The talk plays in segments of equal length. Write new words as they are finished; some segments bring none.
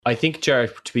I think,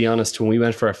 Jared, to be honest, when we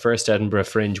went for our first Edinburgh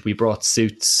Fringe, we brought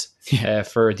suits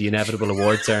for the inevitable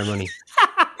award ceremony.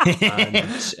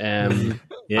 And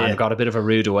got a bit of a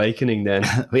rude awakening then.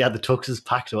 We had the tuxes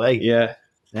packed away. Yeah.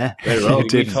 Very well.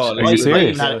 We thought, Are you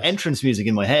serious? I even had entrance music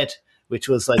in my head, which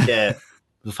was like the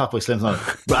Fatboy Slim song,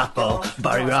 Rappo,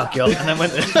 Barry Roccio, and then when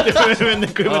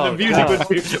the music would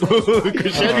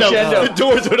crescendo, the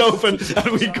doors would open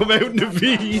and we'd come out in a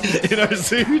V in our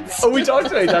suits. Oh, we talked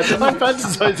about that, didn't we? I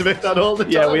fantasized about that all the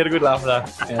time. Yeah, we had a good laugh at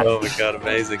that. Yeah. Oh my God,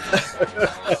 amazing.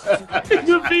 In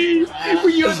the V. Were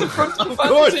you at the front of the Of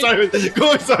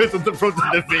course I was at the front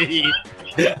of the V.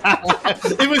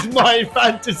 It was my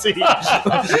fantasy. If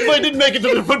I didn't make it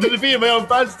to the front of the V in my own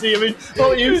fantasy, I mean,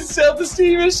 what you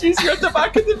self-esteem issues, you're at the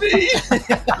back of the V.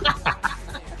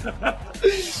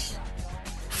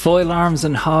 Foil Arms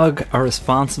and Hog are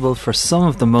responsible for some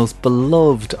of the most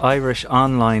beloved Irish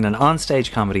online and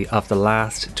onstage comedy of the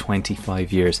last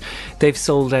 25 years. They've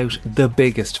sold out the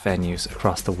biggest venues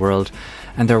across the world,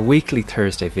 and their weekly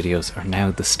Thursday videos are now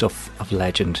the stuff of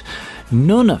legend.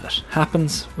 None of it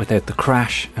happens without the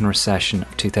crash and recession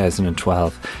of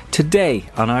 2012. Today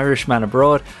on Irishman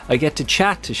Abroad, I get to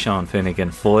chat to Sean Finnegan,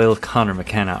 Foil, Conor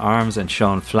McKenna, Arms, and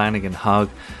Sean Flanagan,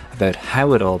 Hog, about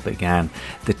how it all began,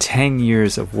 the 10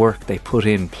 years of work they put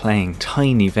in playing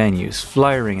tiny venues,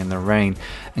 flyering in the rain,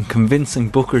 and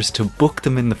convincing bookers to book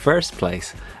them in the first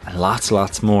place, and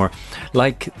lots more.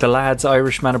 Like the lads,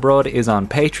 Irishman Abroad is on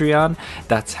Patreon.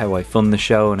 That's how I fund the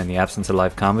show, and in the absence of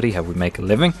live comedy, how we make a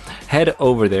living. Head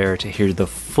over there to hear the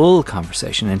full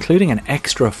conversation, including an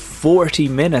extra 40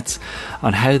 minutes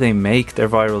on how they make their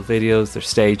viral videos, their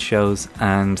stage shows,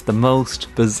 and the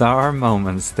most bizarre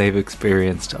moments they've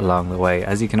experienced along the way.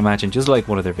 As you can imagine, just like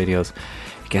one of their videos,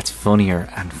 it gets funnier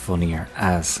and funnier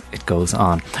as it goes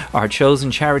on. Our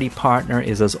chosen charity partner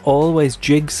is, as always,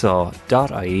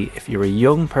 Jigsaw.ie. If you're a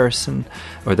young person,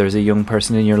 or there's a young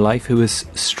person in your life who is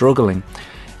struggling,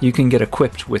 you can get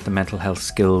equipped with the mental health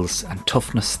skills and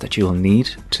toughness that you'll need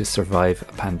to survive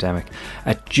a pandemic.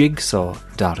 At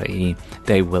Jigsaw.ie,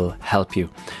 they will help you.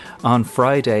 On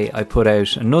Friday, I put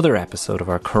out another episode of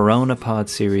our Corona Pod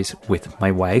series with my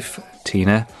wife,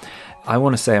 Tina. I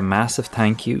want to say a massive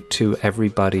thank you to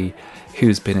everybody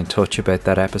who's been in touch about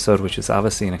that episode, which is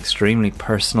obviously an extremely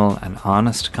personal and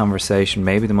honest conversation,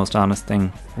 maybe the most honest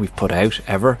thing we've put out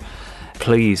ever.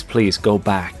 Please go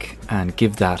back and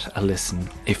give that a listen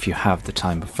if you have the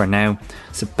time. But for now,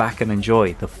 sit back and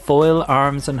enjoy the Foil,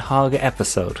 Arms and Hog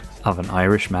episode of An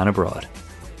Irishman Abroad.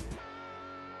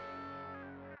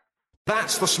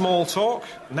 That's the small talk.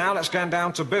 Now let's get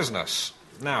down to business.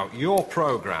 Now, your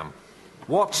programme.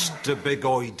 What's the big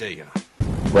idea?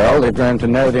 Well, they've learned to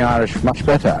know the Irish much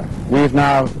better. We've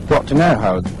now got to know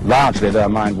how largely their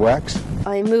mind works.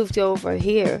 I moved over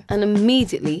here and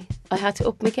immediately I had to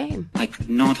up my game. I could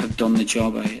not have done the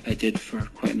job I did for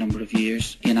quite a number of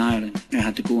years in Ireland. I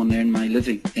had to go and earn my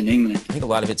living in England. I think a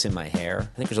lot of it's in my hair.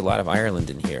 I think there's a lot of Ireland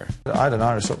in here. I had an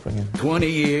Irish upbringing. 20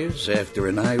 years after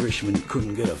an Irishman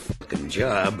couldn't get a fucking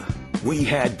job, we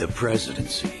had the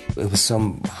presidency. It was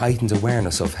some heightened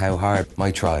awareness of how hard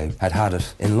my tribe had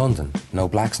it in London. No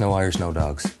blacks, no Irish, no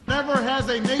dogs. Never has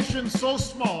a nation so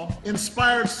small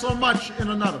inspired so much in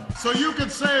another. So you could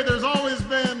say there's always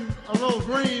been a little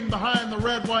green behind the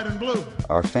red, white, and blue.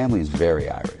 Our family is very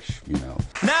Irish, you know.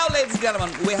 Now, ladies and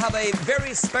gentlemen, we have a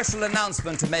very special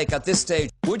announcement to make at this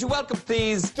stage. Would you welcome,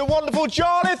 please, the wonderful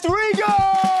Charlie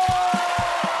Thrigo!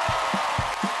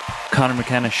 Conor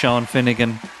McKenna, Sean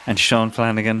Finnegan and Sean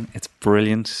Flanagan, it's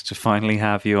brilliant to finally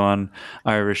have you on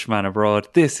Irishman Abroad.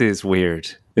 This is weird,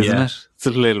 isn't it? It's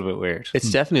a little bit weird. It's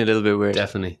definitely a little bit weird.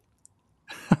 Definitely.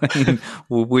 I mean,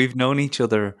 we've known each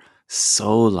other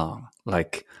so long.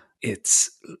 Like,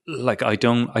 it's like I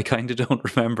kind of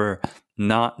don't remember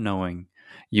not knowing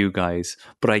you guys.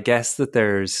 But I guess that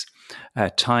there's a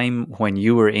time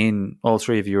when all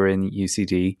three of you were in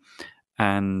UCD,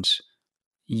 and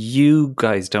you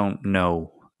guys don't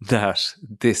know that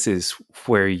this is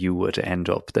where you would end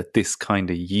up, that this kind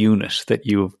of unit that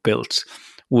you have built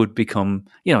would become,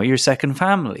 your second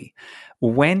family.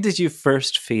 When did you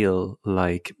first feel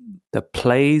like the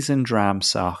plays in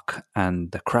Dramsock and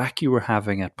the crack you were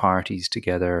having at parties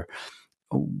together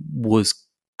was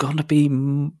going to be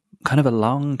kind of a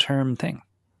long-term thing?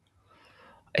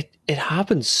 It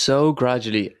happened so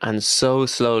gradually and so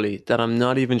slowly that I'm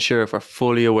not even sure if we're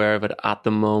fully aware of it at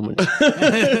the moment.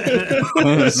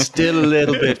 Still a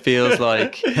little bit feels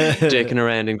like dicking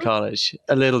around in college.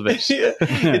 A little bit. Yeah,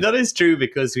 that is true,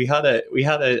 because we had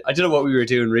a I don't know what we were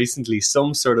doing recently,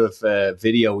 some sort of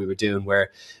video we were doing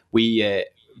where we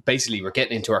basically were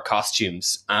getting into our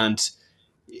costumes, and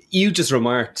you just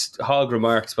Hog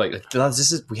remarked, like,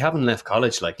 lads, we haven't left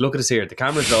college. Like, look at us here. The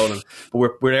camera's rolling,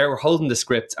 but we're there. We're holding the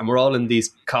script, and we're all in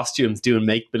these costumes doing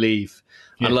make believe.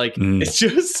 And like, it's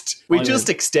just we just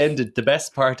extended the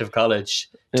best part of college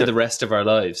to the rest of our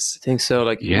lives. I think so.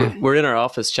 Like, we're in our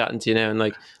office chatting to you now, and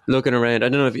like looking around. I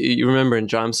don't know if you remember in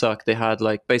Dramsoc, they had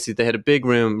a big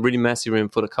room, really messy room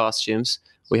full of costumes.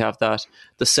 We have that.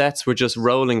 The sets were just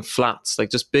rolling flats, like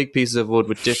just big pieces of wood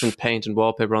with different paint and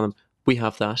wallpaper on them. We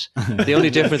have that. The only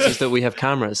difference is that we have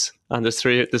cameras, and there's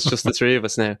just the three of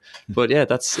us now. But yeah,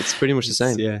 it's pretty much the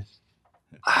same. Yeah.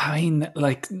 I mean,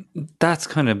 like, that's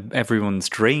kind of everyone's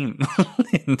dream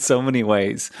in so many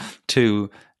ways,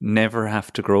 to never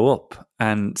have to grow up.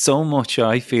 And so much,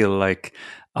 I feel like,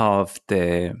 of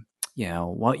the,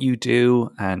 what you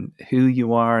do and who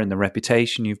you are and the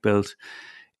reputation you've built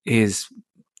is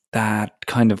that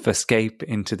kind of escape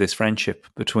into this friendship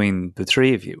between the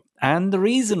three of you. And the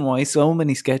reason why so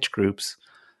many sketch groups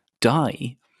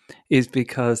die is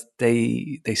because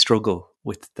they struggle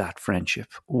with that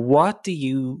friendship. What do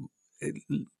you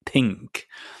think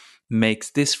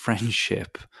makes this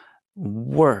friendship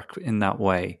work in that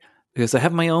way? Because I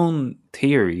have my own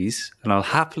theories, and I'll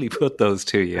happily put those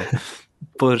to you.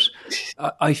 But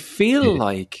I feel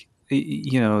like,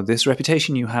 this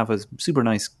reputation you have as super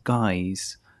nice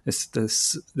guys,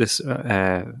 this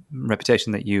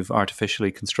reputation that you've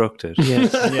artificially constructed,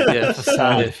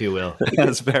 facade, if you will,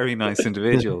 as very nice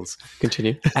individuals.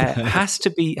 Continue. has to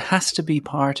be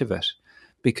part of it,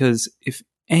 because if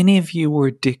any of you were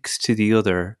dicks to the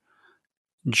other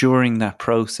during that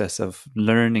process of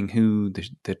learning who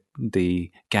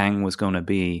the gang was going to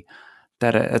be,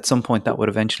 that at some point that would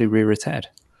eventually rear its head.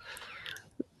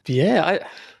 Yeah,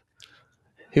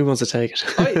 who wants to take it?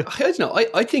 I don't know.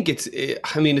 I think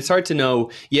it's hard to know.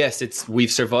 Yes,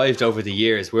 we've survived over the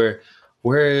years.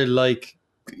 We're like,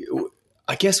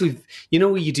 I guess when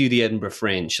you do the Edinburgh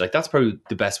Fringe, like, that's probably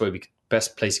the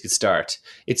best place you could start.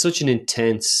 It's such an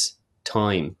intense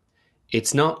time.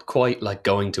 It's not quite like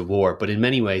going to war, but in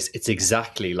many ways, it's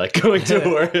exactly like going to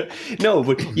war. No,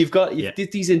 but you've got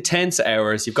these intense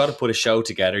hours. You've got to put a show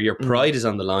together. Your pride is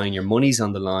on the line. Your money's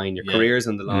on the line. Your career's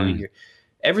on the line. Your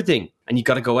everything. And you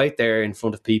got to go out there in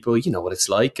front of people. You know what it's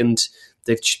like. And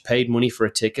they've paid money for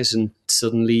a ticket, and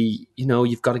suddenly,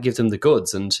 you've got to give them the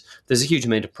goods. And there's a huge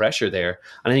amount of pressure there.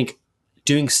 And I think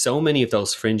doing so many of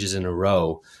those fringes in a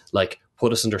row, like,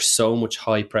 put us under so much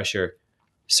high pressure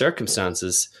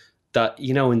circumstances that,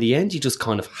 in the end, you just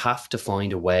kind of have to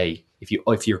find a way. If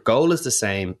your goal is the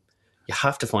same, you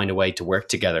have to find a way to work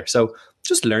together. So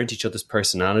just learn each other's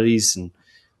personalities. And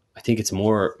I think it's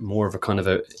more of a kind of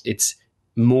it's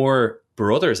more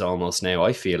brothers almost now,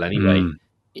 I feel anyway,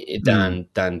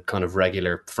 than kind of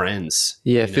regular friends.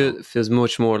 Yeah, it feels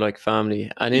much more like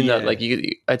family. And in that, like,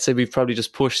 I'd say we've probably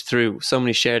just pushed through so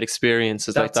many shared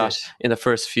experiences like that in the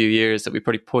first few years that we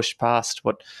probably pushed past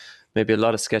what maybe a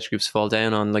lot of sketch groups fall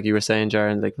down on, like you were saying,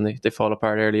 Jaron, like when they fall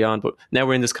apart early on. But now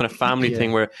we're in this kind of family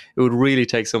thing where it would really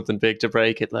take something big to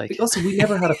break it. Like, also, we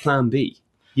never had a plan B.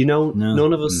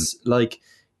 None of us, like,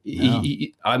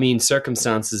 I mean,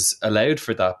 circumstances allowed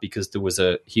for that because there was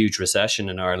a huge recession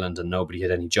in Ireland and nobody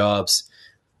had any jobs.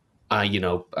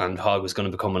 And Hog was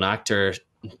going to become an actor,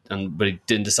 but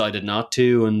he decided not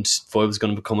to. And Foy was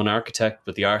going to become an architect,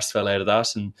 but the arse fell out of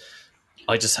that. And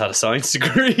I just had a science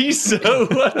degree, so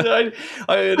I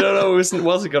don't know. It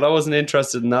wasn't good. I wasn't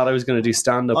interested in that. I was going to do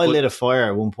stand up. I lit a fire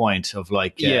at one point of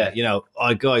like, guys,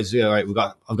 right,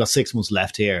 I've got 6 months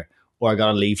left here, or I got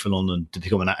to leave for London to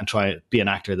become and try to be an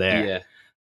actor there.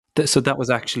 Yeah. So that was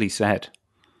actually said.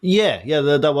 Yeah,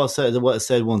 that was said. What it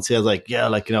said once. I was like,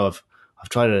 I've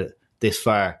tried it this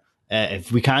far.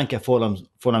 If we can't get Four Lambs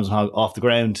and Hog off the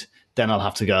ground, then I'll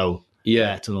have to go.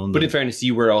 To London. But in fairness,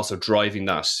 you were also driving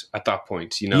that at that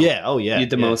point, Yeah, you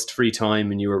had the most free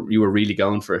time, and you were really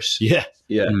going for it.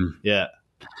 Yeah.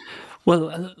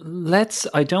 Well,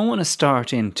 I don't want to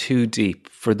start in too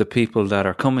deep for the people that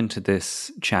are coming to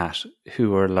this chat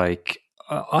who are like,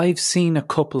 I've seen a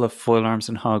couple of Foil Arms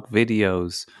and Hog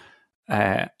videos,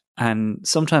 and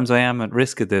sometimes I am at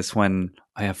risk of this when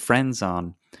I have friends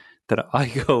on that I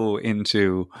go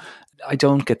into. I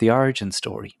don't get the origin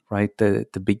story, right? The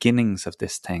beginnings of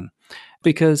this thing.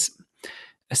 Because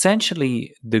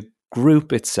essentially the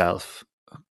group itself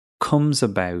comes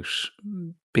about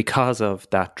because of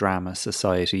that drama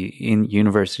society in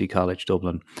University College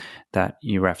Dublin that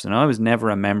you referenced. And I was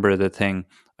never a member of the thing.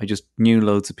 I just knew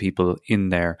loads of people in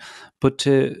there. But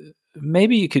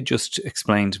maybe you could just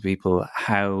explain to people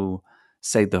how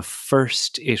say, the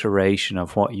first iteration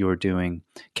of what you were doing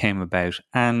came about,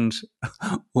 and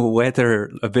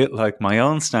whether, a bit like my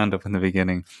own stand-up in the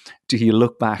beginning, do you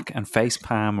look back and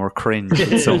facepalm or cringe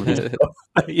at some of the stuff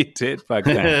that you did back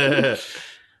then?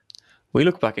 We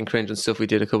look back and cringe on stuff we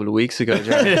did a couple of weeks ago,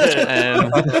 Jerry.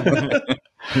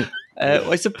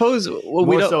 I suppose... Well,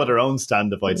 More so at our own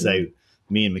stand-up, I'd say.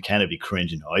 Me and McKenna be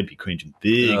cringing. I'd be cringing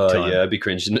big time. Yeah, I'd be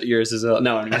cringing at yours as well.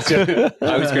 No, I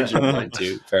was cringing at mine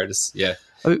too. Fairness, yeah.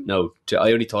 No,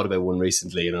 I only thought about one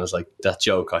recently, and I was like, that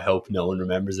joke, I hope no one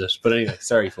remembers it. But anyway,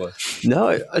 sorry for it. No,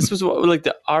 I suppose like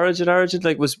the origin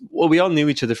like was, well, we all knew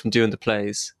each other from doing the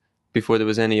plays before there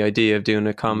was any idea of doing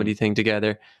a comedy thing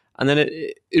together. And then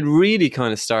it really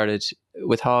kind of started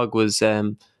with Hogg was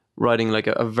writing like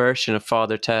a version of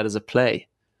Father Ted as a play,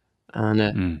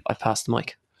 and I passed the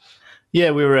mic.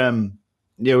 Yeah, we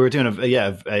were doing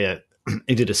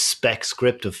he did a spec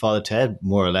script of Father Ted,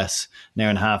 more or less, an hour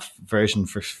and a half version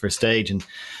for stage, and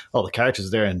all the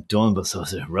characters there and done, but so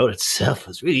it wrote itself. It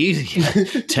was really easy,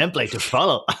 template to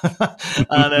follow.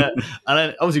 and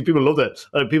then obviously people loved it.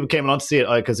 People came along to see it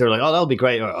because they were like, "Oh, that'll be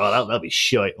great," or "Oh, that'll be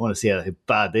shite. I want to see how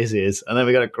bad this is." And then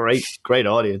we got a great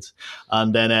audience,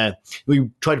 and then we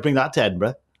tried to bring that to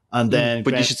Edinburgh. And then,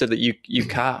 but you should say that you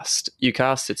cast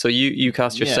it. So you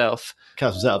cast yourself.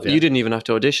 Cast myself. Yeah. You didn't even have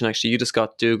to audition. Actually, you just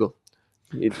got Dougal.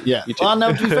 Yeah. Well,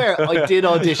 no, to be fair, I did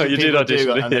audition. You did audition,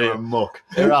 Dougal, and they were muck.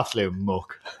 They were absolute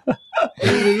muck.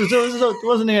 There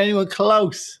wasn't anyone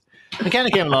close. McKenna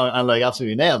came along and like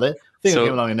absolutely nailed it.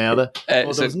 Came along and nailed it. There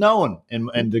was no one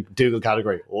in the Dougal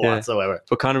category whatsoever.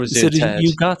 But Conor was doing Ted.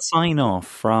 You got sign off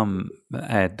from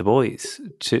the boys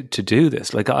to do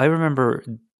this. Like, I remember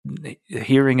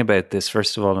hearing about this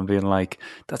first of all and being like,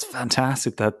 that's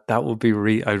fantastic, that would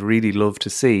be I'd really love to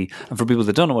see. And for people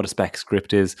that don't know what a spec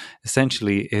script is,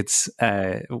 essentially it's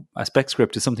a spec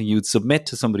script is something you'd submit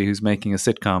to somebody who's making a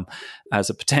sitcom as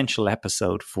a potential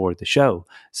episode for the show.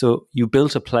 So you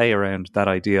built a play around that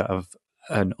idea of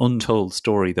an untold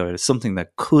story, though it's something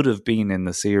that could have been in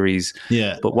the series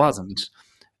but wasn't,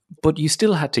 but you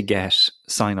still had to get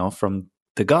sign off from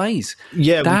the guys.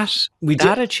 Yeah,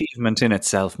 that achievement in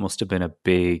itself must have been a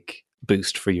big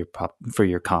boost for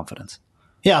your confidence.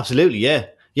 Yeah, absolutely. Yeah,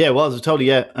 it was totally.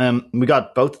 Yeah, we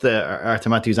got both Arthur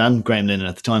Matthews and Graham Lennon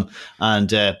at the time,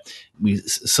 and we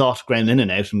sought Graham Lennon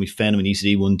out, and we found him in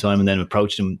ECD one time, and then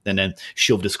approached him, and then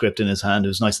shoved a script in his hand. It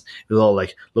was nice. It was all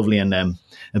like lovely and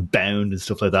bound and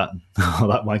stuff like that, and all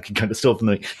that wanky kind of stuff.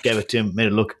 And I gave it to him, made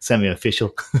it look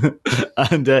semi-official,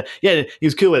 and he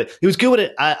was cool with it. He was cool with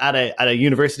it at a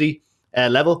university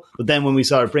level, but then when we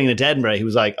started bringing it to Edinburgh, he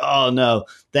was like, "Oh no!"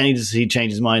 Then he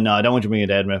changed his mind. No, I don't want you to bring it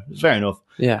to Edinburgh. It's fair enough.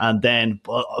 Yeah. And then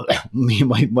me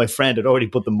and my friend had already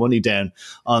put the money down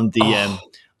on the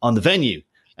venue.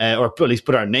 Or at least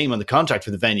put our name on the contract for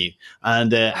the venue.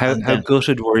 And how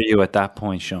gutted were you at that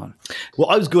point, Sean? Well,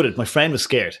 I was gutted. My friend was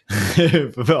scared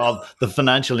of the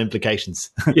financial implications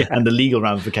and the legal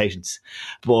ramifications.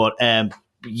 But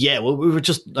well, we were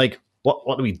just like,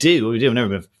 what do we do? What do we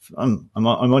do? I'm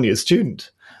only a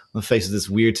student. I'm faced with this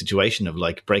weird situation of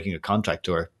like breaking a contract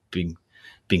or being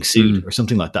sued or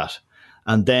something like that.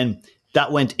 And then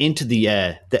that went into the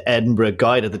Edinburgh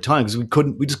Guide at the time because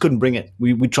we just couldn't bring it.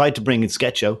 We tried to bring in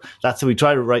Sketcho. That's how we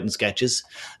tried to write in sketches.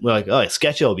 We're like, oh,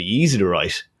 Sketcho will be easy to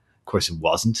write. Of course, it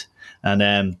wasn't.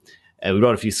 And we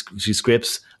wrote a few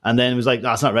scripts, and then it was like,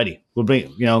 no, it's not ready. We'll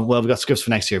bring, we've got scripts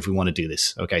for next year if we want to do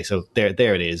this. Okay, so there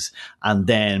it is. And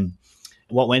then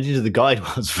what went into the guide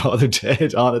was Father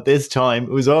Ted on at this time.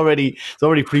 It's already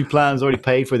pre-planned, it's already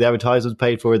paid for, the advertisement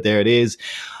paid for it, there it is.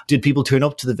 Did people turn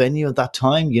up to the venue at that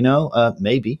time?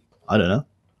 Maybe. I don't know.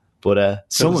 But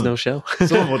someone, no show.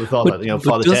 Someone would have thought that,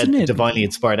 Father Ted, divinely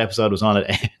inspired episode was on at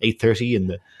 8:30 in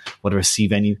the whatever C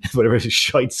venue, whatever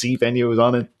shite C venue was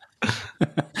on it.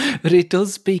 But it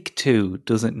does speak to,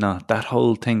 does it not, that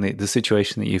whole thing, the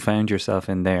situation that you found yourself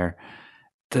in there,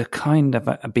 the kind of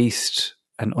a beast,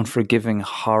 an unforgiving,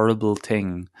 horrible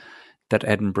thing that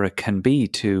Edinburgh can be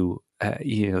to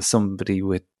somebody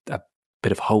with a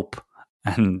bit of hope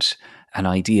and an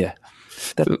idea.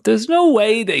 That there's no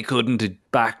way they couldn't have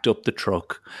backed up the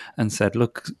truck and said,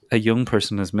 look, a young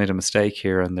person has made a mistake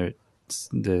here and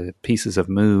the pieces have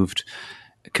moved.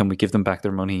 Can we give them back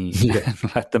their money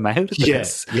and let them out of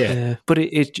this? Yeah. But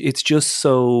it's just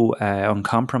so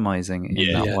uncompromising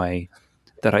in that way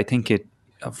that I think it,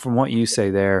 from what you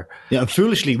say there, and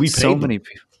foolishly we paid so many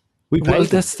people. We paid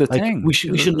that's the thing. We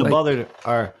shouldn't have bothered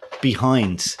our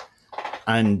behinds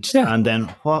And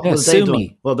then what would they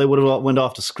done? Well, they would have went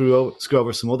off to screw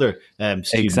over some other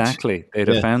students. Exactly. They'd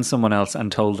have found someone else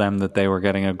and told them that they were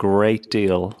getting a great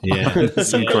deal. Yeah.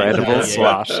 This incredible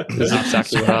slot. That's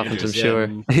exactly what happened, I'm sure.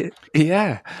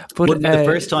 Yeah. But the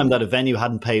first time that a venue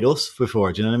hadn't paid us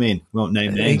before, do you know what I mean? We won't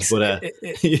name names, but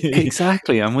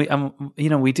exactly. And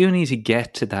we do need to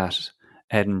get to that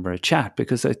Edinburgh chat,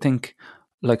 because I think,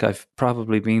 like, I've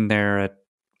probably been there at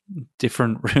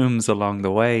different rooms along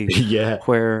the way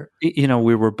where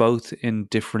we were both in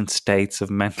different states of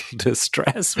mental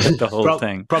distress with the whole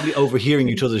thing, probably overhearing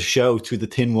each other's show through the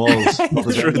thin walls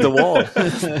through the wall.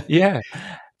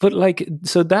 But like,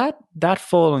 so that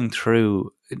falling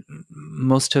through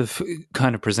must have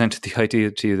kind of presented the idea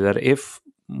to you that if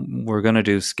we're going to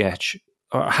do sketch,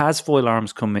 or has Foil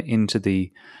Arms come into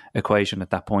the equation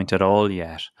at that point at all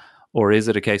yet? Or is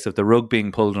it a case of the rug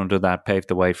being pulled under that paved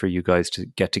the way for you guys to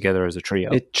get together as a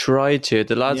trio? It tried to.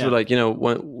 The lads were like,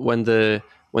 when the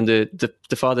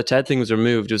Father Ted thing was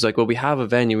removed, it was like, well, we have a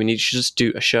venue. We need to just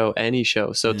do a show, any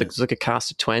show. So it was like a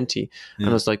cast of 20. And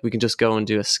I was like, we can just go and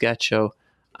do a sketch show.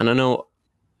 And I know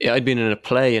I'd been in a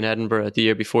play in Edinburgh the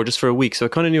year before, just for a week. So I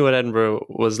kind of knew what Edinburgh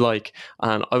was like.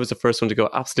 And I was the first one to go,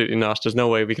 absolutely not. There's no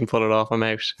way we can pull it off. I'm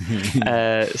out.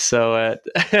 And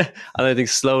I think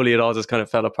slowly it all just kind of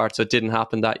fell apart. So it didn't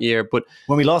happen that year. But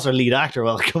when we lost our lead actor,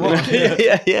 well, come on.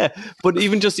 yeah. But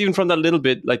even from that little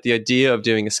bit, like the idea of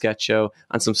doing a sketch show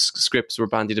and some scripts were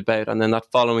bandied about. And then that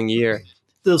following year,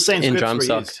 those same in scripts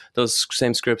Dramsock, those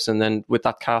same scripts. And then with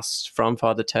that cast from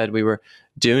Father Ted, we were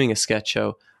doing a sketch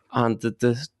show. And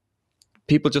the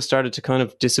people just started to kind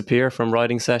of disappear from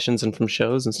writing sessions and from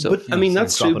shows and stuff. But I mean,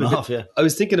 that's true. I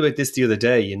was thinking about this the other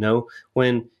day,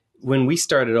 when we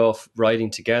started off writing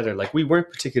together, like, we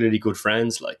weren't particularly good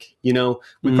friends. Like, we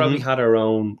probably had our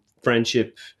own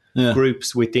friendship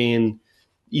groups within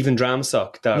even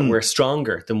Dramsock that were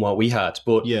stronger than what we had.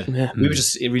 But we were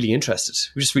just really interested.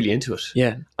 We were just really into it.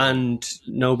 Yeah. And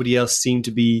nobody else seemed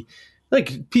to be...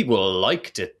 Like, people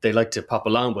liked it. They liked to pop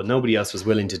along, but nobody else was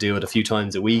willing to do it a few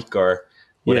times a week or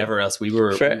whatever else we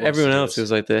were. For everyone else, it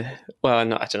was like I don't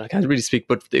know, I can't really speak,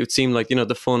 but it would seem like,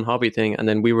 the fun hobby thing. And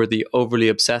then we were the overly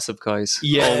obsessive guys,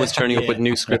 always turning up with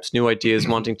new scripts, new ideas,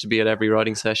 wanting to be at every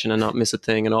writing session and not miss a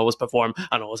thing, and always perform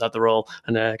and always have the role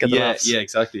and get the laughs. Yeah,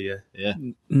 exactly. Yeah.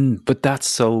 But that's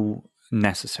so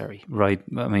necessary, right?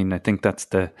 I mean, I think that's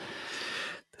the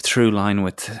through line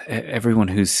with everyone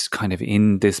who's kind of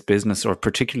in this business, or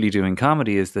particularly doing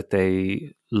comedy, is that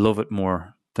they love it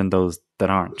more than those that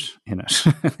aren't in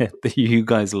it. You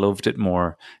guys loved it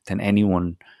more than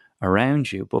anyone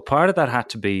around you. But part of that had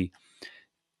to be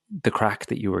the crack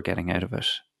that you were getting out of it.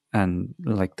 And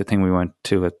like the thing we went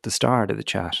to at the start of the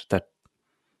chat, that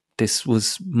this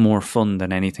was more fun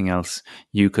than anything else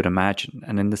you could imagine.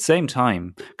 And in the same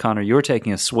time, Conor, you're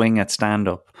taking a swing at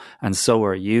stand-up, and so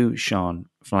are you, Sean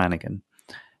Flanagan.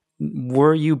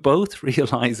 Were you both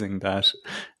realizing that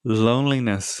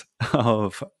loneliness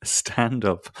of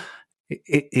stand-up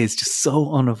is just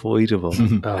so unavoidable,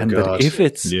 and that if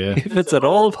it's at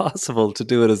all possible to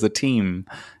do it as a team,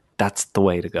 that's the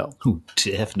way to go?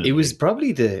 Definitely.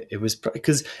 It was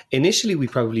because initially we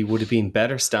probably would have been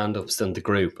better stand-ups than the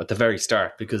group at the very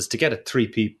start, because to get three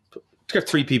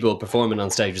people performing on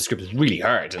stage with script is really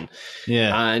hard, and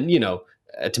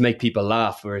to make people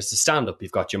laugh. Whereas the stand-up,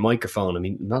 you've got your microphone. I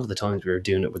mean, a lot of the times we were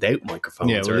doing it without microphones.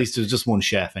 Yeah, well, at least there was just one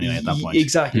chef anyway at that point.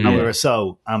 Exactly. And we were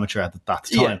so amateur at that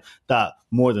time that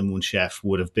more than one chef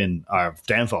would have been our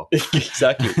downfall.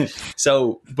 Exactly.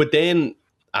 So, but then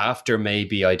after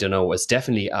maybe, I don't know, it was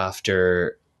definitely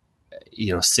after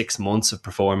 6 months of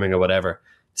performing or whatever,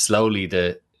 slowly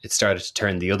it started to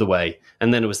turn the other way.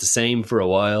 And then it was the same for a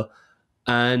while.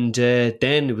 And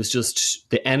then it was just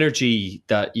the energy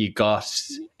that you got.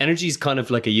 Energy is kind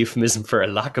of like a euphemism for a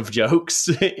lack of jokes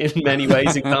in many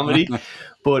ways in comedy.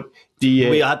 But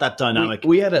we had that dynamic.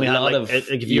 We had a lot of...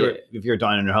 If you're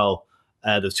down in your hole,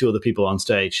 there's two other people on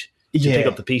stage to pick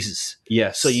up the pieces.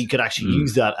 Yes. So you could actually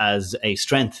use that as a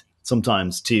strength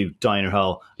sometimes to die in your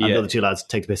hole, and the other two lads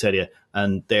take the piss out of you.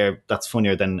 And that's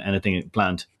funnier than anything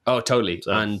planned. Oh, totally.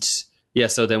 So. And... yeah,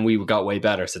 so then we got way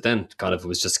better. So then kind of it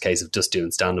was just a case of just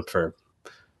doing stand-up for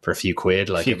a few quid,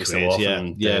 like every so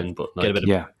often. But like, get a bit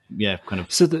of, kind of.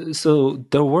 So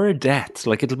there were deaths.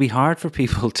 Like, it'll be hard for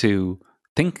people to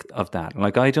think of that.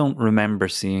 Like, I don't remember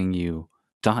seeing you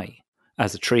die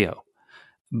as a trio.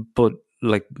 But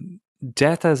like,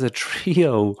 death as a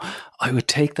trio, I would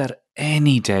take that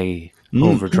any day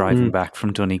over driving back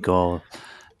from Donegal.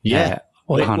 Yeah.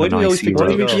 Why do we always pick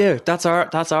Donegal? Yeah, that's our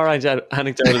anecdote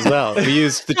as well. We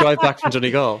used the drive back from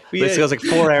Donegal. It goes like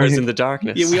 4 hours in the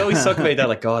darkness. Yeah, we always talk about that.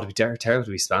 Like, God, it'd be terrible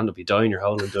to be stand-up. You die in your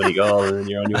hole in Donegal, and then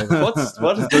you're on your own.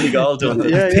 What has Donegal done?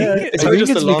 Yeah. It's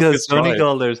just because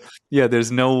Donegal,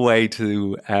 there's no way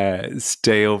to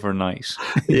stay overnight.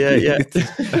 Yeah.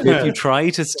 If you try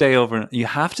to stay over, you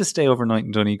have to stay overnight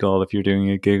in Donegal if you're doing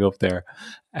a gig up there,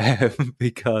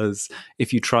 because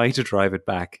if you try to drive it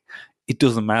back, it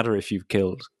doesn't matter if you've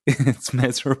killed. It's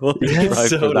miserable to drive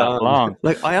so for that long.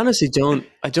 Like, I honestly don't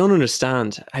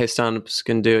understand how stand-ups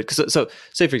can do it. Because so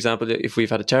say, for example, if we've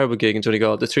had a terrible gig in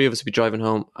Donegal, the three of us will be driving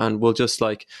home and we'll just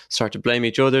like start to blame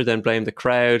each other, then blame the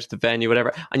crowd, the venue,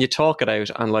 whatever. And you talk it out.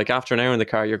 And like after an hour in the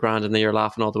car, you're grand and then you're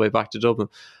laughing all the way back to Dublin.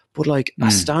 But like a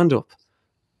stand-up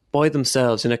by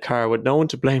themselves in a car with no one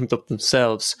to blame but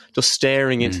themselves, just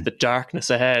staring into the darkness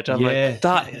ahead. I'm like,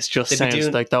 that is just sounds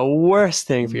like the worst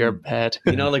thing for your head.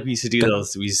 You know, like we used to do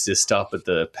those. We used to stop at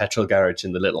the petrol garage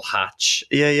in the little hatch.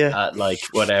 Yeah. At like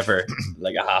whatever,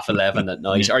 like 11:30 at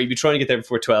night. Or you'd be trying to get there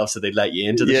before 12 so they'd let you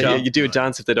into the shop. Yeah, you do a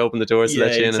dance if they'd open the doors to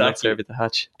let you in and not serve at the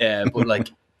hatch. But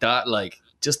like that, like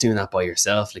just doing that by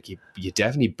yourself, like you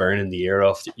definitely burning the ear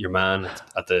off your man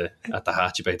at the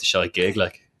hatch about the shy gig,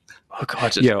 like. Oh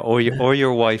God! Yeah, or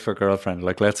your wife or girlfriend.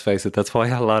 Like, let's face it, that's why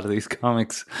a lot of these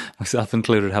comics, myself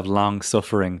included, have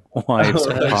long-suffering wives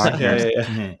or partners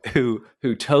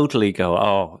who totally go,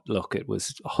 "Oh, look, it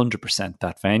was 100%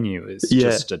 that venue is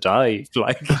just a dive.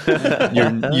 Like,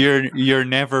 you're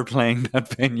never playing that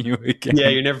venue again. Yeah,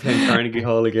 you're never playing Carnegie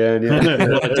Hall again.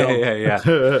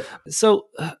 Yeah. So,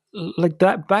 like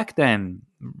that back then,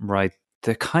 right?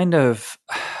 The kind of,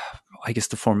 I guess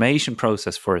the formation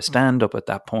process for a stand-up at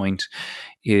that point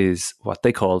is what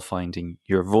they call finding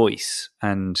your voice.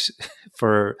 And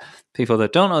for people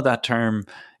that don't know that term,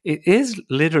 it is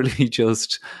literally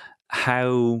just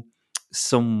how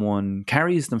someone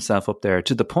carries themselves up there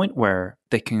to the point where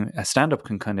a stand-up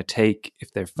can kind of take,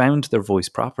 if they've found their voice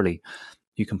properly,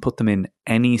 you can put them in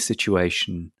any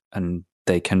situation and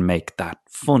they can make that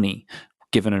funny,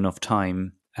 given enough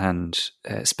time and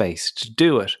space to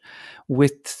do it.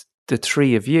 With the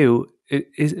three of you,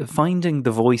 finding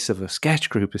the voice of a sketch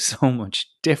group is so much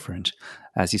different.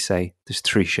 As you say, there's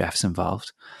 3 chefs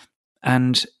involved.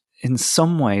 And in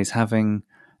some ways, having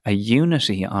a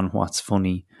unity on what's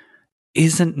funny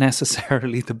isn't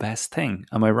necessarily the best thing.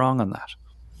 Am I wrong on that?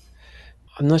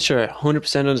 I'm not sure I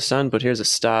 100% understand, but here's a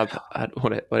stab at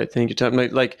what I think you're talking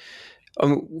about. Like,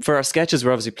 for our sketches,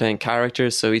 we're obviously playing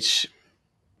characters, so each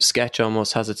sketch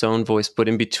almost has its own voice, but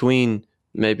in between,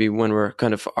 maybe when we're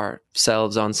kind of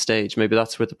ourselves on stage, maybe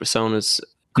that's where the personas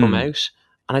come out.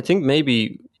 And I think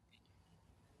maybe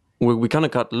we kind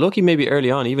of got lucky maybe early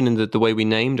on, even in the way we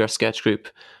named our sketch group.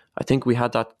 I think we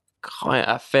had that kind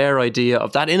of a fair idea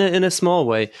of that in a small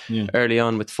way early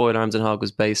on. With Foil, Arms and Hog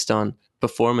was based on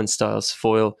performance styles.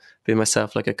 Foil being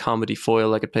myself, like a comedy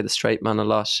foil. I could play the straight man a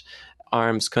lot.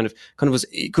 Arms kind of was,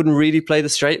 he couldn't really play the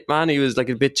straight man. He was like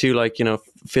a bit too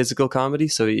physical comedy,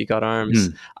 so he got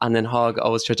Arms. And then Hog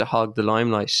always tried to hog the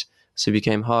limelight, so he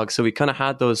became Hog. So we kind of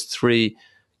had those 3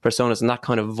 personas and that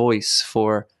kind of voice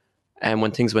for, and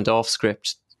when things went off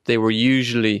script, they were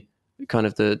usually kind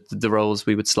of the roles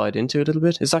we would slide into a little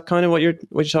bit. Is that kind of what you're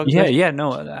talking about? Yeah,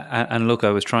 no. And look, I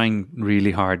was trying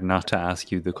really hard not to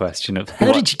ask you the question of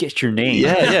how did you get your name?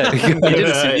 Yeah. You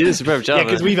did a superb job. Yeah,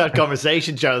 because we've had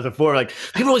conversations, Charles, before. Like,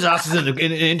 people always ask us in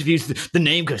interviews the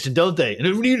name question, don't they? And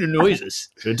it really annoys us.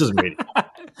 It doesn't really.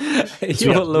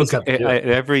 Look,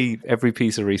 every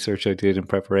piece of research I did in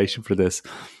preparation for this,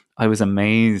 I was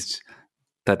amazed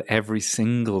that every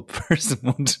single person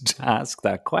wanted to ask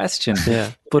that question.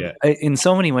 But in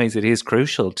so many ways, it is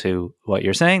crucial to what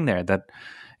you're saying there, that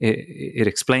it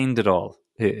explained it all.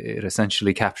 It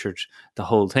essentially captured the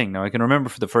whole thing. Now, I can remember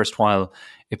for the first while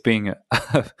it being,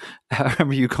 I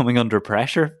remember you coming under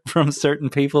pressure from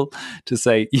certain people to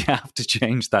say, you have to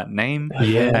change that name.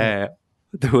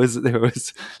 There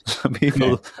was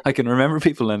people. I can remember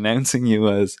people announcing you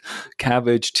as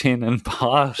Cabbage, Tin, and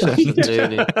Pot.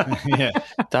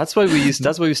 That's why we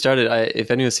started.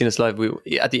 If anyone's seen us live,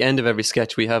 at the end of every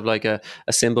sketch we have like a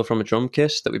symbol from a drum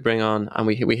kit that we bring on, and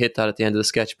we hit that at the end of the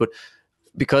sketch. But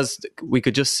because we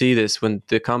could just see this when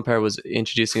the compere was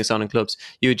introducing us on in clubs,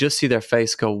 you would just see their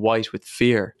face go white with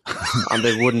fear, and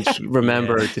they wouldn't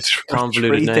remember this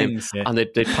convoluted name, and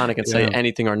they'd panic and say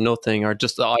anything or nothing, or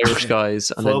just the Irish guys.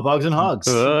 And Flow Bogs and Hogs.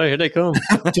 Oh, here they come.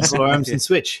 Just Arms and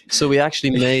Switch. So we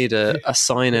actually made a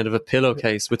sign out of a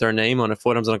pillowcase with our name on it,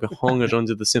 Foil, Arms and Hog, hung it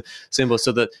under the symbol,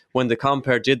 so that when the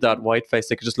compere did that white face,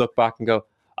 they could just look back and go,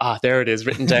 there it is,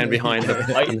 written down behind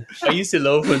them. I used to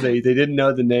love when they didn't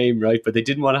know the name, right? But they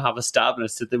didn't want to have a stab in it,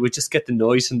 so they would just get the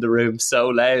noise in the room so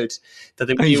loud that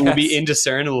it would be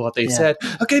indiscernible what they said.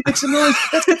 Okay, make some noise.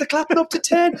 Let's get the clapping up to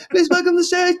 10. Please welcome the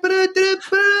stage.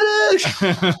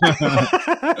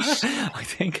 I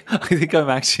think I've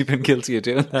actually been guilty of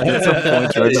doing that at some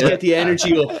point. Right? Get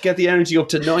the energy up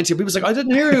to 90. People's like, I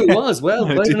didn't hear who it was. Well,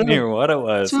 I didn't hear what it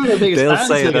was. They'll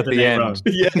say it at the end. Wrong.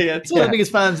 Yeah. It's one of the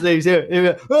biggest fans they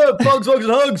hear. Oh, hugs and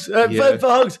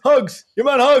hugs. Hugs. Your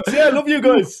man Hugs. Yeah, I love you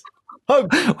guys.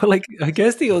 Hugs. Well, like, I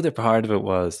guess the other part of it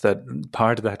was that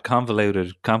part of that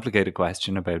complicated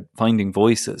question about finding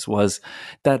voices was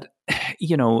that,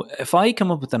 you know, if I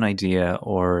come up with an idea,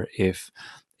 or if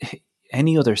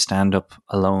any other stand-up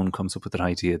alone comes up with an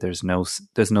idea, there's no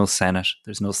Senate,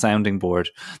 there's no sounding board,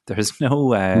 there's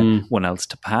no one else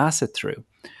to pass it through.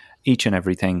 Each and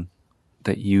everything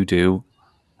that you do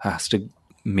has to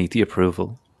meet the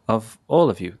approval of all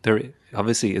of you. There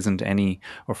obviously isn't any,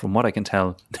 or from what I can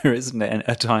tell, there isn't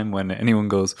a time when anyone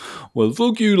goes, well,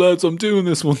 fuck you lads, I'm doing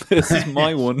this one, this is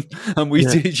my one, and we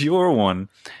did your one.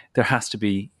 There has to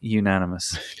be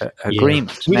unanimous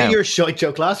agreement. We did your shite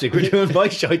joke last week, we're doing my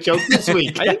shite joke this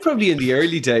week. I think probably in the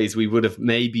early days we would have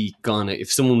maybe gone,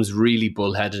 if someone was really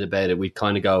bullheaded about it, we'd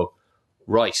kind of go,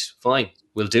 right, fine,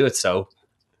 we'll do it so.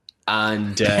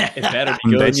 And it better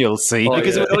be good. Then you'll see.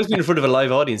 Because it would always be in front of a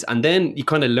live audience. And then you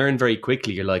kind of learn very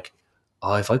quickly. You're like,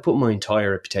 if I put my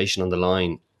entire reputation on the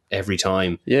line every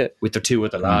time with the two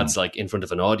other lads like in front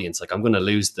of an audience, like I'm going to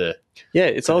lose the... Yeah,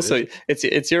 it's also,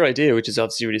 it's your idea, which is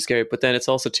obviously really scary, but then it's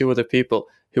also two other people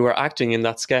who are acting in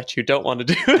that sketch who don't want to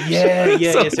do it.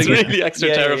 Yeah. So it's really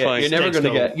extra terrifying. You're never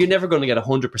going to get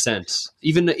 100%.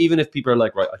 Even if people are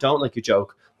like, right, I don't like your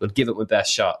joke, but give it my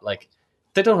best shot. Like,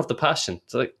 they don't have the passion.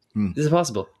 It's like, is it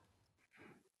possible?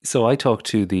 So I talked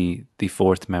to the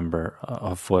fourth member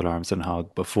of Foil Arms and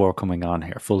Hog before coming on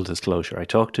here. Full disclosure, I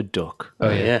talked to Duck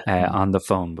on the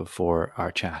phone before our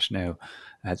chat. Now,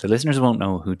 the listeners won't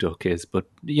know who Duck is, but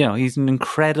you know, he's an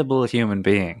incredible human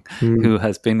being who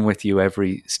has been with you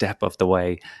every step of the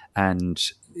way and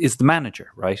is the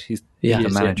manager, right? He's the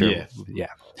manager. Yeah.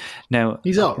 Now,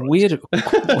 he's all right. He's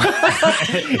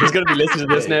going to be listening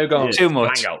to this now going, too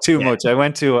much. I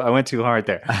went too hard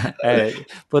there.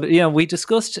 But yeah, we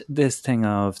discussed this thing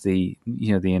of the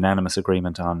unanimous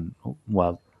agreement on,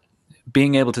 well,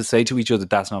 being able to say to each other,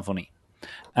 that's not funny,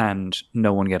 and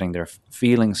no one getting their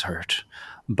feelings hurt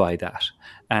by that.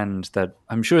 And that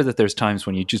I'm sure that there's times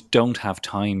when you just don't have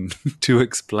time to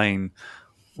explain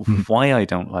why I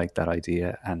don't like that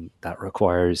idea, and that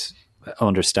requires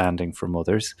understanding from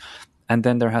others. And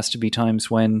then there has to be times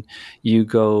when you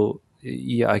go,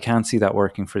 yeah, I can't see that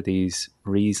working for these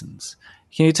reasons.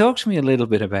 Can you talk to me a little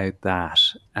bit about that,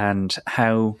 and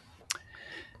how,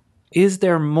 is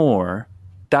there more,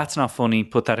 that's not funny,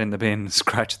 put that in the bin,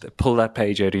 pull that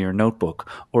page out of your notebook,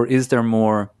 or is there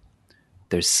more,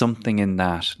 there's something in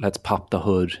that, let's pop the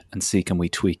hood and see can we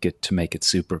tweak it to make it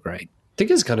super great? I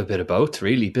think it's got a bit of both,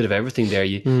 really, a bit of everything there.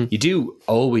 You do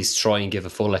always try and give a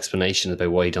full explanation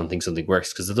about why you don't think something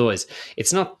works, because otherwise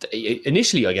it's not,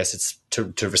 initially I guess it's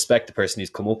to respect the person who's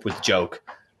come up with the joke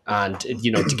and, you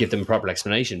know, to give them a proper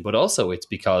explanation, but also it's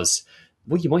because,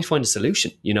 well, you might find a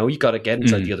solution. You know, you got to get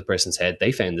inside the other person's head.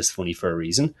 They found this funny for a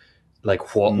reason.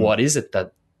 Like, what is it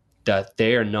that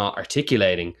they're not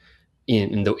articulating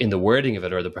in the wording of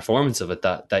it or the performance of it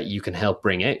that you can help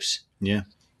bring out?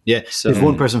 Yeah, so if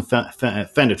one person found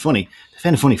it funny, they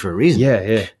found it funny for a reason.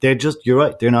 Yeah. They're just, you're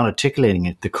right, they're not articulating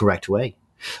it the correct way.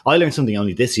 I learned something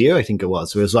only this year, I think it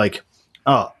was. So it was like,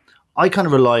 I kind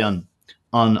of rely on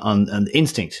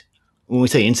instinct. When we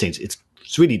say instinct, it's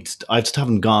really, I just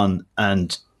haven't gone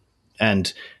and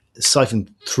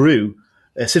sifted through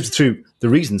the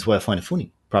reasons why I find it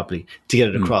funny properly to get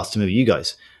it across to maybe you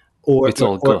guys. Or it's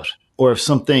all good. Or if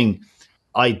something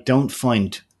I don't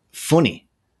find funny,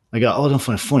 I go, I don't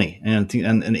find it funny, and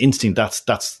instinct. That's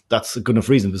a good enough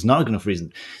reason. But it's not a good enough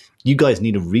reason. You guys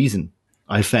need a reason.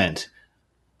 I found,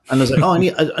 and I was like,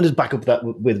 I just back up that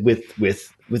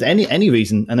with any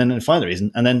reason, and then find the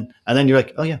reason, and then you're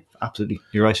like, oh yeah, absolutely,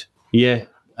 you're right. Yeah.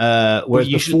 Whereas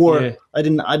before, I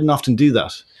didn't often do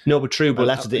that. No, but true. But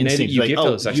now that you give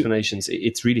those explanations,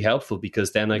 it's really helpful,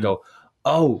 because then I go,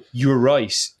 oh, you're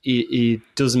right. It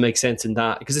doesn't make sense in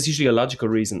that, because it's usually a logical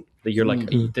reason that you're like,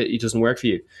 that it doesn't work for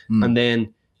you. And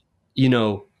then, you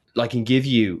know, I can give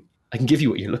you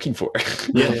what you're looking for.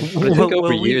 Yeah. But I think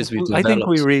over years we've developed. I think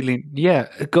we really,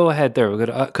 go ahead there,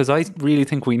 because I really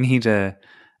think we need a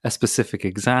specific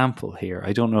example here.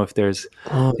 I don't know if there's,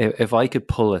 if I could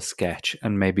pull a sketch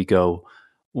and maybe go,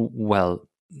 well,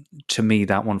 to me,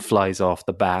 that one flies off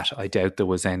the bat. I doubt there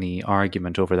was any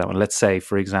argument over that one. Let's say,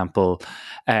 for example,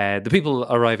 the people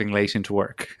arriving late into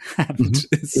work. And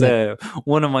it's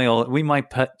one of my we might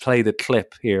play the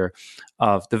clip here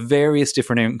of the various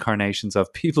different incarnations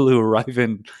of people who arrive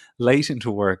in late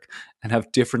into work and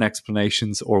have different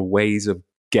explanations or ways of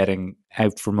getting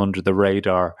out from under the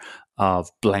radar of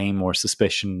blame or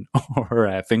suspicion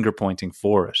or finger pointing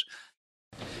for it.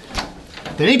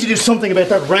 They need to do something about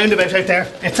that roundabout out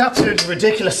there. It's absolutely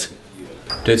ridiculous.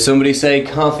 Did somebody say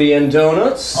coffee and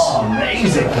donuts? Oh,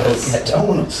 amazing. Yeah,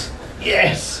 donuts.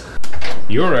 Yes.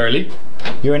 You're early.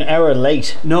 You're an hour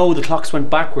late. No, the clocks went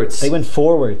backwards. They went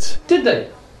forwards. Did they?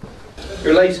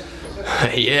 You're late.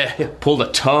 Yeah, pulled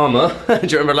a Tom, huh? Do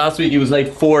you remember last week he was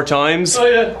late 4 times? Oh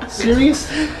yeah.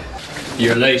 Serious?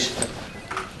 You're late.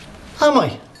 Am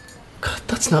I? God,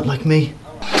 that's not like me.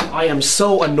 I am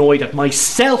so annoyed at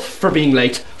myself for being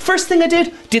late. First thing I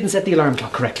didn't set the alarm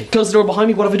clock correctly. Close the door behind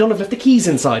me. What have I done? I've left the keys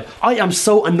inside. I am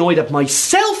so annoyed at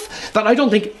myself that I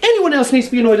don't think anyone else needs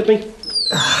to be annoyed at me.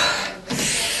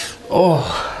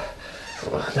 Oh.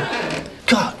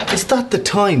 God, is that the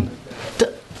time?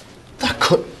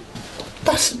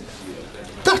 That's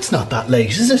not that late,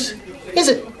 is it? Is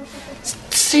it?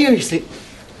 Seriously?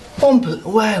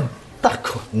 Wow. That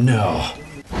could... No.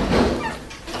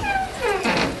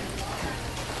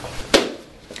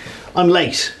 I'm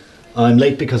late. I'm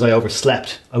late because I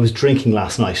overslept. I was drinking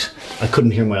last night. I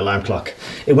couldn't hear my alarm clock.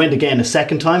 It went again a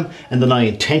second time, and then I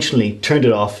intentionally turned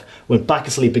it off, went back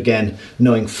asleep again,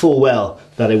 knowing full well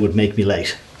that it would make me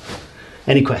late.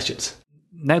 Any questions?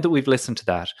 Now that we've listened to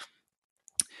that,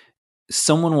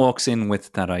 someone walks in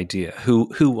with that idea. Who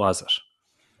was it?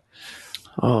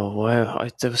 Oh, wow.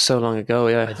 That was so long ago,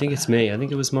 yeah. I think it's me. I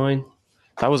think it was mine.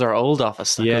 That was our old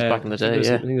office. That goes back in the day, I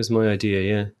think it was my idea,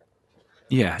 yeah.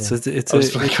 Yeah, so it's a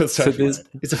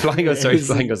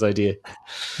Flamingo's idea. It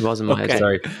wasn't my idea.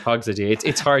 Sorry, Hog's idea.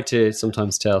 It's hard to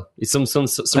sometimes tell. It's some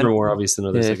are more obvious than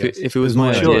others. Yeah, if it was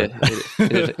my idea,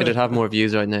 it'd have more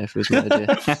views right now if it was my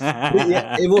idea.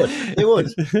 Yeah, it would.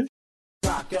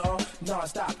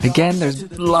 Again,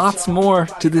 there's lots more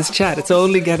to this chat. It's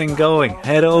only getting going.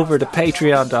 Head over to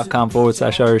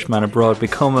patreon.com/Irishman Abroad.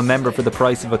 Become a member for the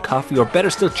price of a coffee, or better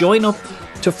still, join up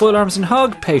to Full Arms and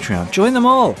Hog Patreon. Join them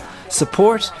all.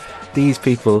 Support these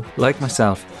people like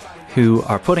myself who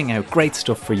are putting out great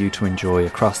stuff for you to enjoy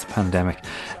across the pandemic,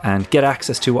 and get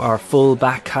access to our full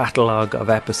back catalogue of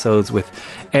episodes with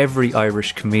every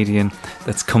Irish comedian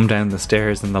that's come down the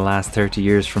stairs in the last 30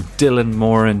 years, from Dylan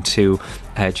Moran to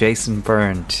Jason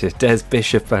Byrne to Des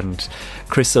Bishop and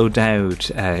Chris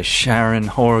O'Dowd, Sharon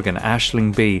Horgan,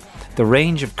 Aisling B. The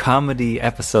range of comedy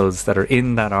episodes that are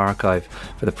in that archive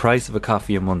for the price of a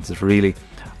coffee a month is really...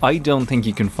 I don't think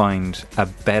you can find a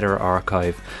better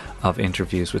archive of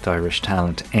interviews with Irish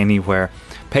talent anywhere.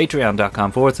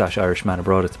 Patreon.com/Irishman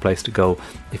Abroad is the place to go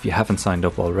if you haven't signed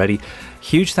up already.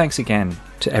 Huge thanks again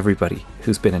to everybody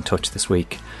who's been in touch this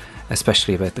week,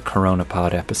 especially about the Corona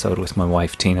Pod episode with my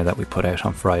wife Tina that we put out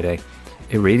on Friday.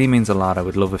 It really means a lot. I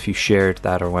would love if you shared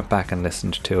that or went back and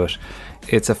listened to it.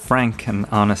 It's a frank and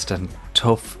honest and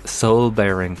tough,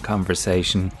 soul-bearing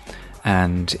conversation,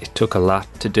 and it took a lot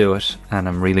to do it, and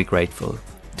I'm really grateful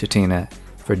to Tina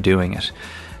for doing it.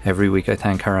 Every week I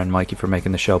thank her and Mikey for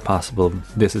making the show possible.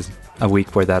 This is a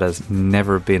week where that has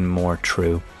never been more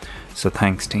true. So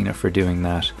thanks, Tina, for doing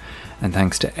that. And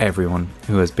thanks to everyone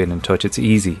who has been in touch. It's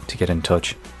easy to get in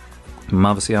touch. I'm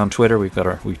obviously on Twitter.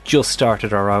 We've just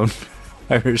started our own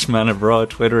Irishman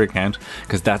Abroad Twitter account,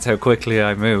 because that's how quickly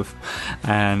I move.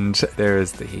 And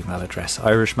there's the email address,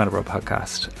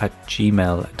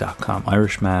 irishmanabroadpodcast@gmail.com,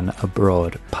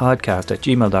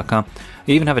 irishmanabroadpodcast@gmail.com.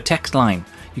 I even have a text line.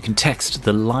 You can text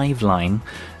the live line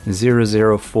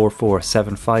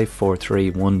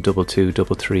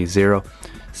 00447543122330.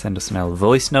 Send us an L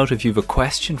voice note if you have a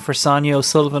question for Sonia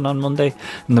O'Sullivan on Monday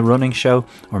in the running show,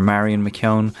 or Marion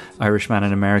McKeown, Irishman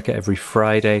in America, every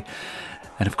Friday.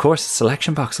 And of course,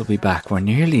 Selection Box will be back. We're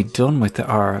nearly done with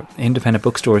our independent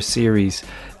bookstore series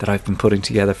that I've been putting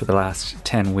together for the last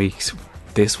 10 weeks.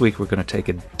 This week we're going to take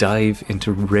a dive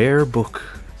into rare book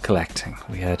collecting.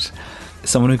 We had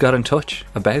someone who got in touch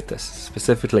about this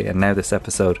specifically, and now this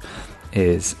episode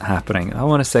is happening. I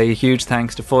want to say a huge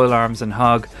thanks to Foil Arms and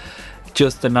Hog.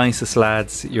 Just the nicest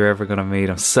lads you're ever going to meet.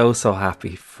 I'm so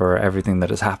happy for everything that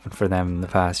has happened for them in the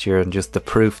past year, and just the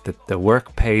proof that the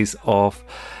work pays off.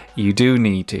 You do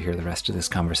need to hear the rest of this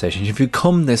conversation. If you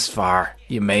come this far,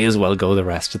 you may as well go the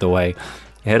rest of the way.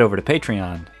 Head over to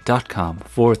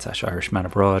patreon.com/Irishman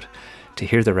Abroad to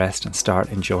hear the rest and start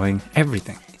enjoying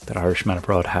everything that Irishman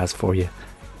Abroad has for you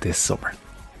this summer.